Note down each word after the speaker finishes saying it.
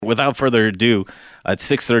without further ado, at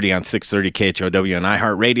 6:30 on 630 KHOW, an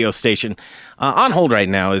iHeart radio station. On hold right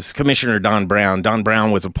now is Commissioner Don Brown. Don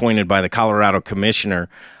Brown was appointed by the Colorado Commissioner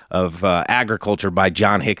of Agriculture by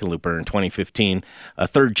John Hickenlooper in 2015, a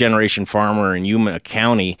third-generation farmer in Yuma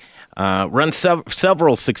County. Runs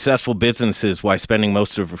several successful businesses while spending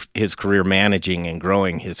most of his career managing and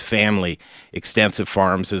growing his family extensive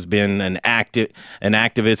farms. Has been an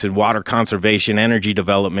activist in water conservation, energy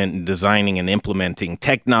development, and designing and implementing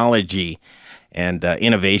technology and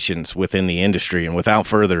innovations within the industry. And without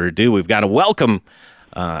further ado, we've got to welcome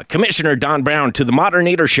Commissioner Don Brown to the Modern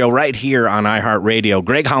Eater Show right here on iHeartRadio.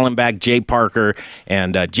 Greg Hollenbach, Jay Parker,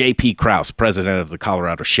 and J.P. Krause, president of the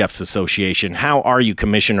Colorado Chefs Association. How are you,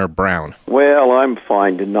 Commissioner Brown? Well, I'm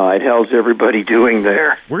fine tonight. How's everybody doing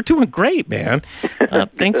there? We're doing great, man.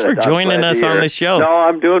 Thanks for joining us on the show. No,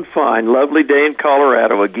 I'm doing fine. Lovely day in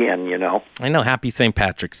Colorado again, you know. I know. Happy St.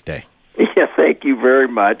 Patrick's Day. Yeah, thank you very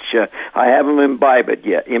much. I haven't imbibed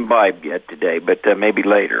yet today, but maybe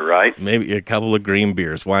later, right? Maybe a couple of green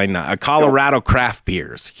beers. Why not? Colorado craft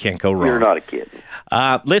beers. Can't go wrong. You're not a kid.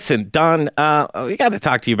 Listen, Don, we got to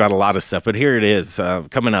talk to you about a lot of stuff, but here it is.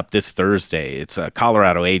 Coming up this Thursday, it's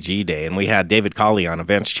Colorado AG Day, and we had David Colley on,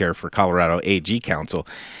 events chair for Colorado AG Council,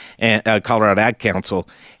 and Colorado Ag Council,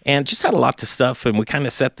 and just had a lot of stuff, and we kind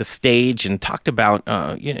of set the stage and talked about,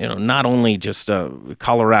 not only just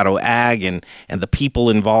Colorado Ag and the people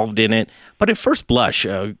involved in it, but at first blush,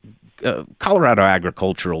 Colorado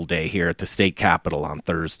Agricultural Day here at the state capitol on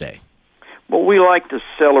Thursday. Well, we like to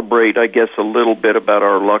celebrate, I guess, a little bit about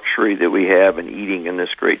our luxury that we have in eating in this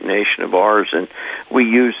great nation of ours, and we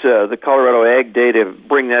use the Colorado Ag Day to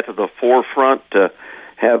bring that to the forefront, to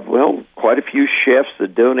have, quite a few chefs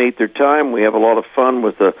that donate their time. We have a lot of fun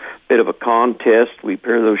with a bit of a contest. We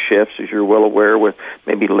pair those chefs, as you're well aware, with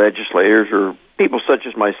maybe legislators or people such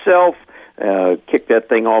as myself. Kick that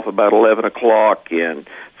thing off about 11 o'clock, and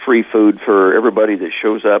free food for everybody that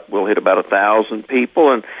shows up. We'll hit about 1,000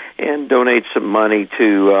 people and donate some money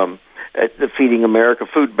to the Feeding America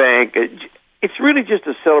Food Bank. It's really just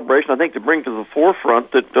a celebration, I think, to bring to the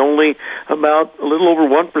forefront that only about a little over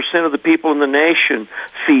 1% of the people in the nation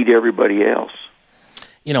feed everybody else.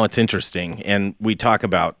 You know, it's interesting, and we talk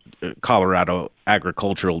about Colorado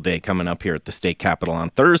Agricultural Day coming up here at the state capitol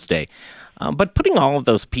on Thursday, but putting all of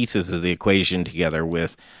those pieces of the equation together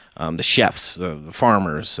with the chefs, the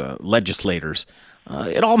farmers, legislators,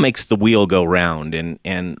 it all makes the wheel go round,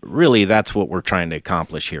 and really that's what we're trying to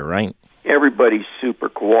accomplish here, right? Everybody's super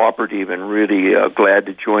cooperative and really glad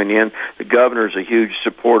to join in. The governor's a huge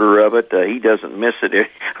supporter of it. He doesn't miss it.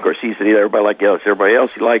 Of course, he's everybody like everybody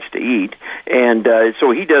else. He likes to eat, and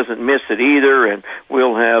so he doesn't miss it either. And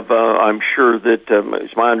we'll have, I'm sure that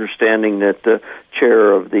it's my understanding that the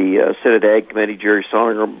chair of the Senate Ag Committee, Jerry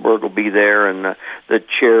Sonnenberg, will be there, and the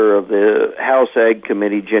chair of the House Ag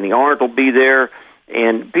Committee, Jenny Arndt, will be there.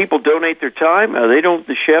 And people donate their time.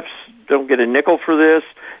 The chefs don't get a nickel for this,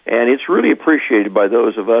 and it's really appreciated by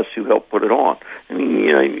those of us who help put it on. I mean,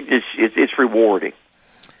 it's rewarding.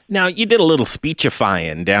 Now, you did a little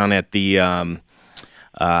speechifying down at the.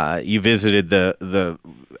 You visited the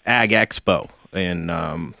Ag Expo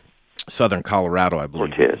in Southern Colorado, I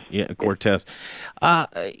believe. Cortez. Yeah, Cortez.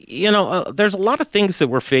 There's a lot of things that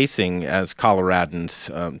we're facing as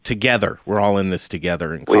Coloradans together. We're all in this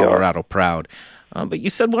together in Colorado Proud. But you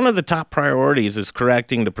said one of the top priorities is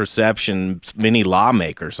correcting the perception many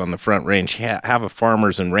lawmakers on the Front Range have of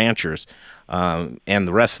farmers and ranchers and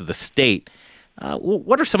the rest of the state.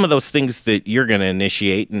 What are some of those things that you're going to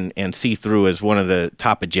initiate and see through as one of the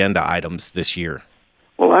top agenda items this year?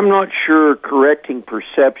 Well, I'm not sure correcting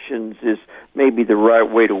perceptions is maybe the right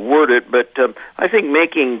way to word it, but I think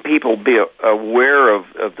making people be aware of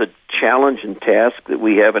the challenge and task that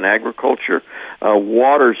we have in agriculture.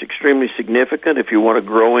 Water is extremely significant if you want to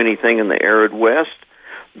grow anything in the arid West.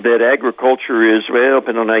 That agriculture is,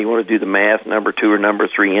 depending on how you want to do the math, number 2 or number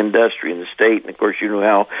 3 industry in the state. And, of course, you know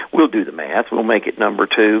how we'll do the math. We'll make it number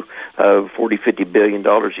 2, $40-50 billion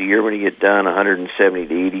a year when you get done, 170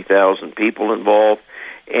 to 80,000 people involved.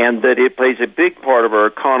 And that it plays a big part of our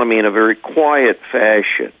economy in a very quiet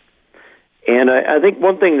fashion. And I think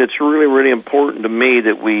one thing that's really, really important to me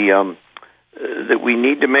that we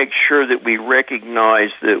need to make sure that we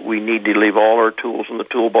recognize that we need to leave all our tools in the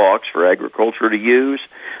toolbox for agriculture to use,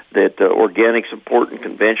 that organic's important,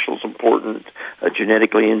 conventional's important,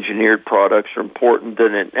 genetically engineered products are important,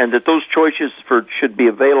 and that those choices should be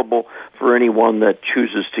available for anyone that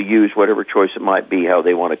chooses to use whatever choice it might be, how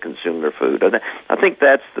they want to consume their food. I think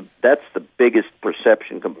that's the biggest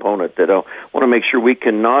perception component that I want to make sure we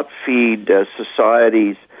cannot feed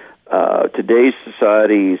societies Today's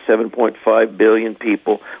society, 7.5 billion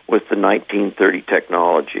people with the 1930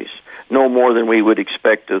 technologies. No more than we would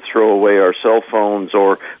expect to throw away our cell phones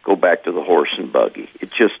or go back to the horse and buggy.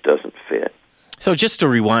 It just doesn't fit. So just to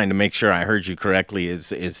rewind to make sure I heard you correctly,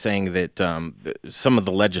 is saying that some of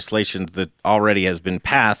the legislation that already has been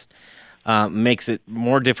passed makes it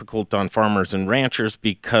more difficult on farmers and ranchers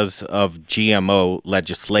because of GMO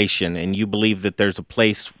legislation, and you believe that there's a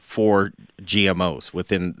place for GMOs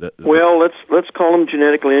within the... Well, let's call them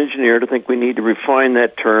genetically engineered. I think we need to refine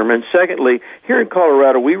that term. And secondly, here in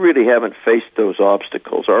Colorado, we really haven't faced those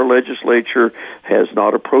obstacles. Our legislature has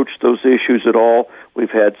not approached those issues at all. We've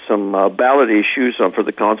had some ballot issues for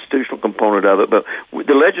the constitutional component of it, but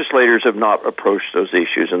the legislators have not approached those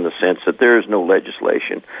issues in the sense that there is no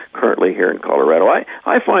legislation currently here in Colorado.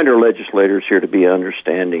 I find our legislators here to be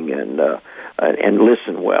understanding and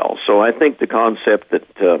listen well. So I think the concept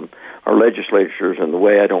that our legislatures and the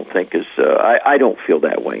way I don't think is, I don't feel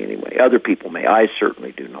that way anyway. Other people may. I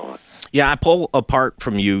certainly do not. Yeah, I pull apart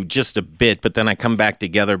from you just a bit, but then I come back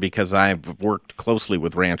together because I've worked closely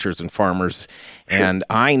with ranchers and farmers, and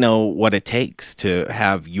I know what it takes to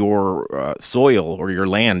have your soil or your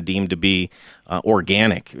land deemed to be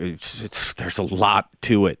organic. There's a lot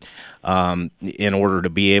to it in order to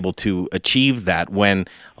be able to achieve that, when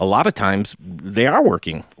a lot of times they are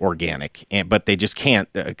working organic, but they just can't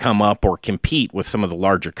come up or compete with some of the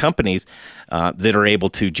larger companies that are able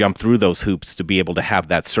to jump through those hoops to be able to have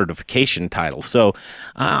that certification title. So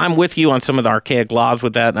I'm with you on some of the archaic laws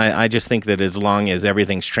with that, and I just think that as long as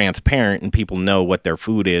everything's transparent and people know what their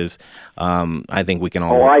food is, I think we can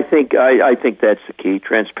all... I think that's the key.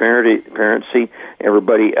 Transparency,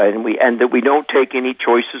 everybody, and that we don't take any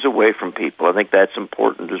choices away from people. I think that's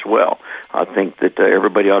important as well. I think that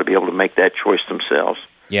everybody ought to be able to make that choice themselves.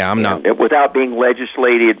 Yeah, I'm not... without being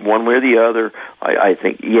legislated one way or the other, I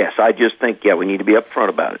think, yes, I just think, we need to be upfront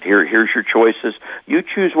about it. Here's your choices. You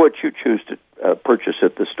choose what you choose to purchase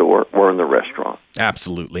at the store or in the restaurant.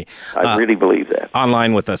 Absolutely. I really believe that.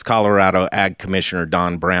 Online with us, Colorado Ag Commissioner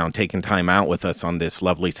Don Brown, taking time out with us on this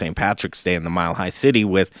lovely St. Patrick's Day in the Mile High City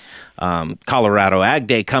with Colorado Ag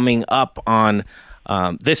Day coming up on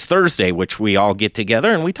this Thursday, which we all get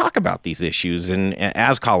together and we talk about these issues and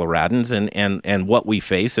as Coloradans and what we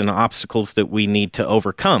face and obstacles that we need to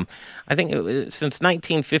overcome. I think since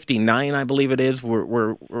 1959, I believe it is,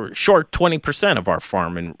 we're short 20% of our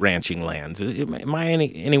farm and ranching lands. Am I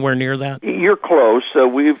anywhere near that? You're close.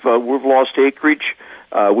 We've lost acreage.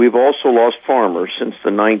 We've also lost farmers since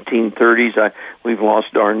the 1930s. We've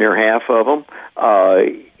lost darn near half of them,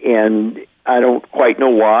 and I don't quite know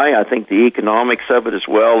why. I think the economics of it as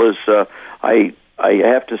well is, I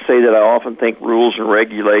have to say that I often think rules and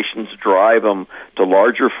regulations drive them to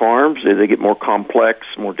larger farms. They get more complex,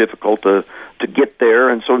 more difficult to get there.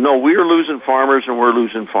 And so, no, we're losing farmers and we're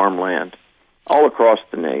losing farmland all across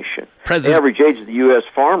the nation. The average age of the U.S.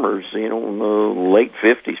 farmers, in the late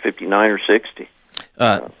 50s, 59 or 60.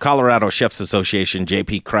 Colorado Chefs Association,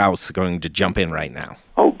 J.P. Krause, going to jump in right now.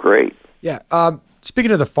 Oh, great. Yeah.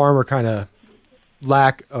 Speaking of the farmer kind of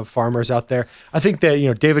lack of farmers out there, I think that,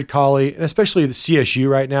 David Colley, and especially the CSU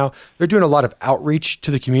right now, they're doing a lot of outreach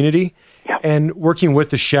to the community and working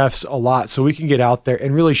with the chefs a lot so we can get out there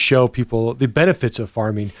and really show people the benefits of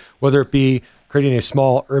farming, whether it be creating a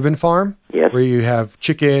small urban farm where you have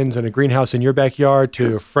chickens and a greenhouse in your backyard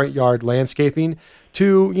to front yard landscaping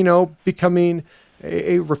to, becoming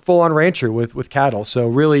a full-on rancher with cattle. So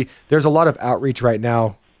really, there's a lot of outreach right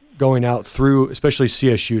now going out through, especially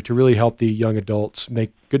CSU, to really help the young adults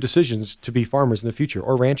make good decisions to be farmers in the future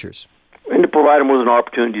or ranchers. And to provide them with an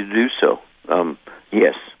opportunity to do so.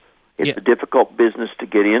 Yes. It's a difficult business to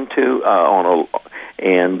get into.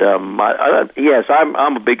 Yes,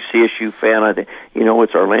 I'm a big CSU fan. I think,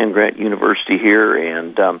 it's our land-grant university here,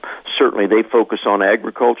 and certainly they focus on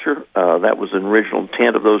agriculture. That was an original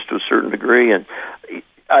intent of those to a certain degree, and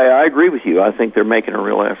I agree with you. I think they're making a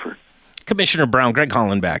real effort. Commissioner Brown, Greg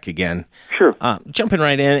Holland back again. Sure. Jumping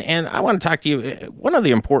right in, and I want to talk to you. One of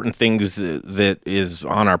the important things that is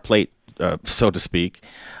on our plate, so to speak,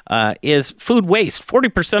 is food waste.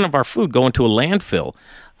 40% of our food go into a landfill.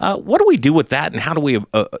 What do we do with that, and how do we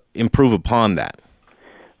improve upon that?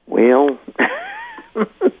 Well,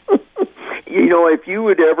 if you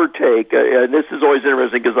would ever take, and this is always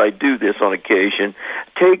interesting because I do this on occasion,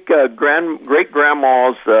 take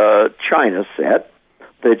great-grandma's china set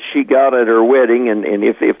that she got at her wedding, and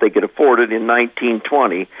if they could afford it in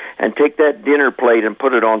 1920, and take that dinner plate and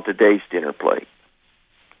put it on today's dinner plate.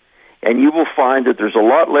 And you will find that there's a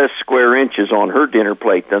lot less square inches on her dinner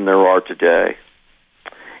plate than there are today.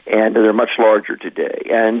 And they're much larger today.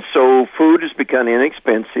 And so food has become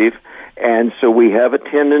inexpensive. And so we have a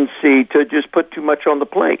tendency to just put too much on the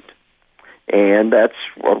plate. And that's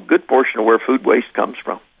a good portion of where food waste comes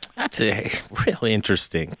from. That's really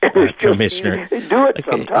interesting, Commissioner. Do it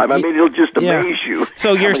sometime. I mean, it'll just amaze you.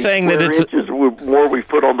 So you're saying that it's inches more we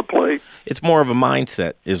put on the plate. It's more of a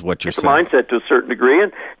mindset, is what you're saying. It's a mindset to a certain degree,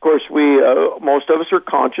 and of course, most of us are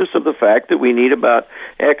conscious of the fact that we need about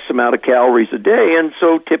X amount of calories a day, and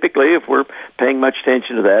so typically, if we're paying much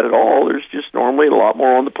attention to that at all, there's just normally a lot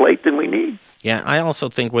more on the plate than we need. Yeah, I also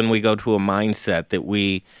think when we go to a mindset that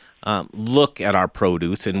we look at our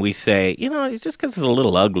produce and we say, it's just because it's a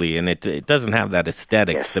little ugly and it doesn't have that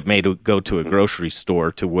aesthetics that may go to a grocery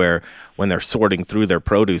store, to where when they're sorting through their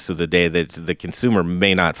produce of the day, that the consumer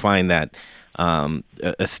may not find that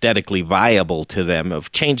aesthetically viable to them,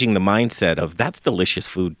 of changing the mindset of that's delicious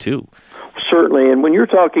food too. Certainly, and when you're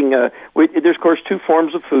talking, there's, of course, two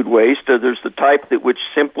forms of food waste. There's the type that which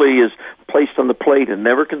simply is placed on the plate and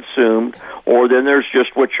never consumed, or then there's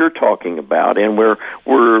just what you're talking about, and the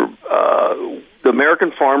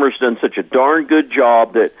American farmer's done such a darn good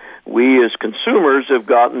job that we as consumers have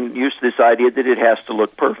gotten used to this idea that it has to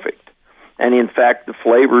look perfect. And in fact, the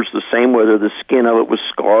flavor's the same whether the skin of it was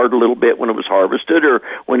scarred a little bit when it was harvested or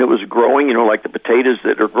when it was growing. Like the potatoes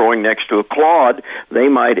that are growing next to a clod, they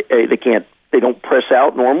don't press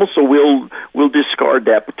out normal, so we'll discard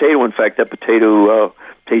that potato. In fact, that potato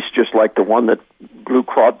tastes just like the one that grew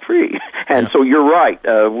crop-free. And so you're right.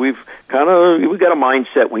 We've got a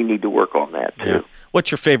mindset we need to work on that too. Yeah. What's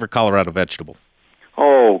your favorite Colorado vegetable?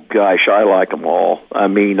 Oh, gosh, I like them all. I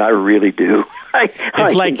mean, I really do.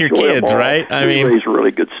 It's like your kids, right? I mean, raise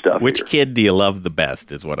really good stuff. Which here. Kid do you love the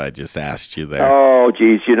best is what I just asked you there. Oh,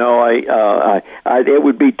 geez, it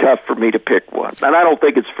would be tough for me to pick one. And I don't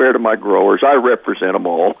think it's fair to my growers. I represent them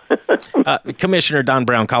all. Commissioner Don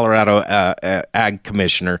Brown, Colorado Ag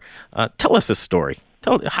Commissioner, tell us a story.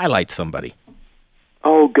 Highlight somebody.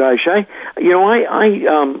 Oh gosh, I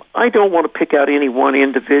don't want to pick out any one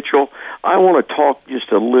individual. I want to talk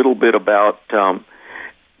just a little bit about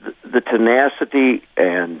the tenacity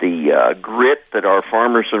and the grit that our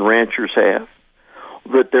farmers and ranchers have.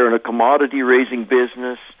 That they're in a commodity raising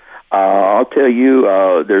business. I'll tell you,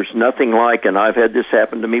 there's nothing like, and I've had this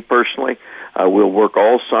happen to me personally. We'll work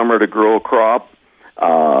all summer to grow a crop,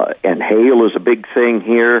 and hail is a big thing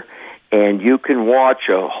here, and you can watch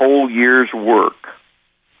a whole year's work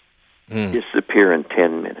disappear in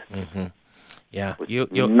 10 minutes. Mm-hmm. Yeah,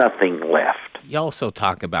 nothing left. You also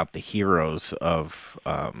talk about the heroes of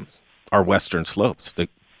our western slopes that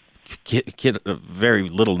get very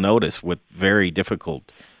little notice with very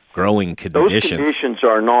difficult growing conditions. Those conditions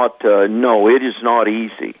are not, it is not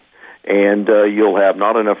easy. And you'll have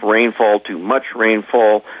not enough rainfall, too much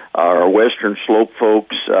rainfall. Our western slope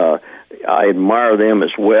folks, I admire them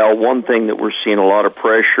as well. One thing that we're seeing a lot of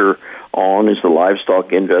pressure on is the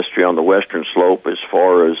livestock industry on the western slope as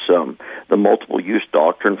far as the multiple use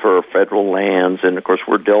doctrine for our federal lands. And, of course,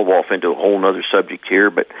 we're delve off into a whole other subject here,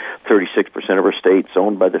 but 36% of our state's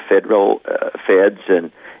owned by the federal feds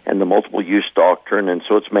and the multiple use doctrine, and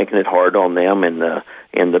so it's making it hard on them in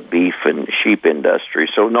the beef and sheep industry.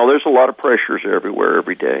 So, no, there's a lot of pressures everywhere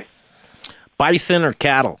every day. Bison or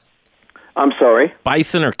cattle? I'm sorry?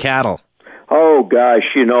 Bison or cattle? Oh, gosh,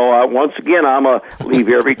 once again, I'm a leave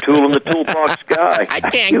every tool in the toolbox guy. I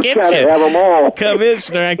can't get you. Have them all.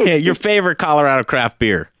 Commissioner, I can't. Your favorite Colorado craft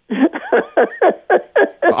beer?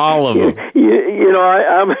 All of them.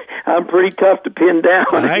 I'm pretty tough to pin down.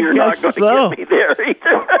 You're not going to get me there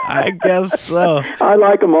either. I guess so. I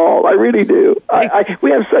like them all. I really do.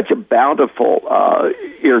 We have such a bountiful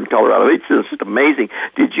here in Colorado. It's just amazing.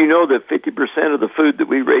 Did you know that 50% of the food that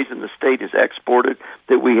we raise in the state is exported?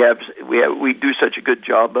 That we do such a good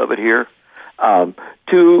job of it here.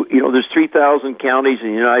 There's 3,000 counties in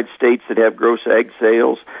the United States that have gross ag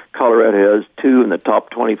sales. Colorado has 2 in the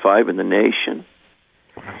top 25 in the nation.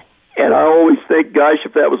 And I always think, gosh,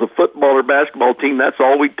 if that was a football or basketball team, that's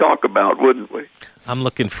all we'd talk about, wouldn't we? I'm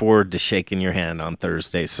looking forward to shaking your hand on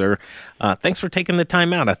Thursday, sir. Thanks for taking the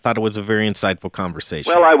time out. I thought it was a very insightful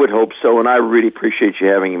conversation. Well, I would hope so, and I really appreciate you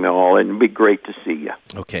having me all, and it'd be great to see you.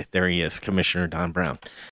 Okay, there he is, Commissioner Don Brown.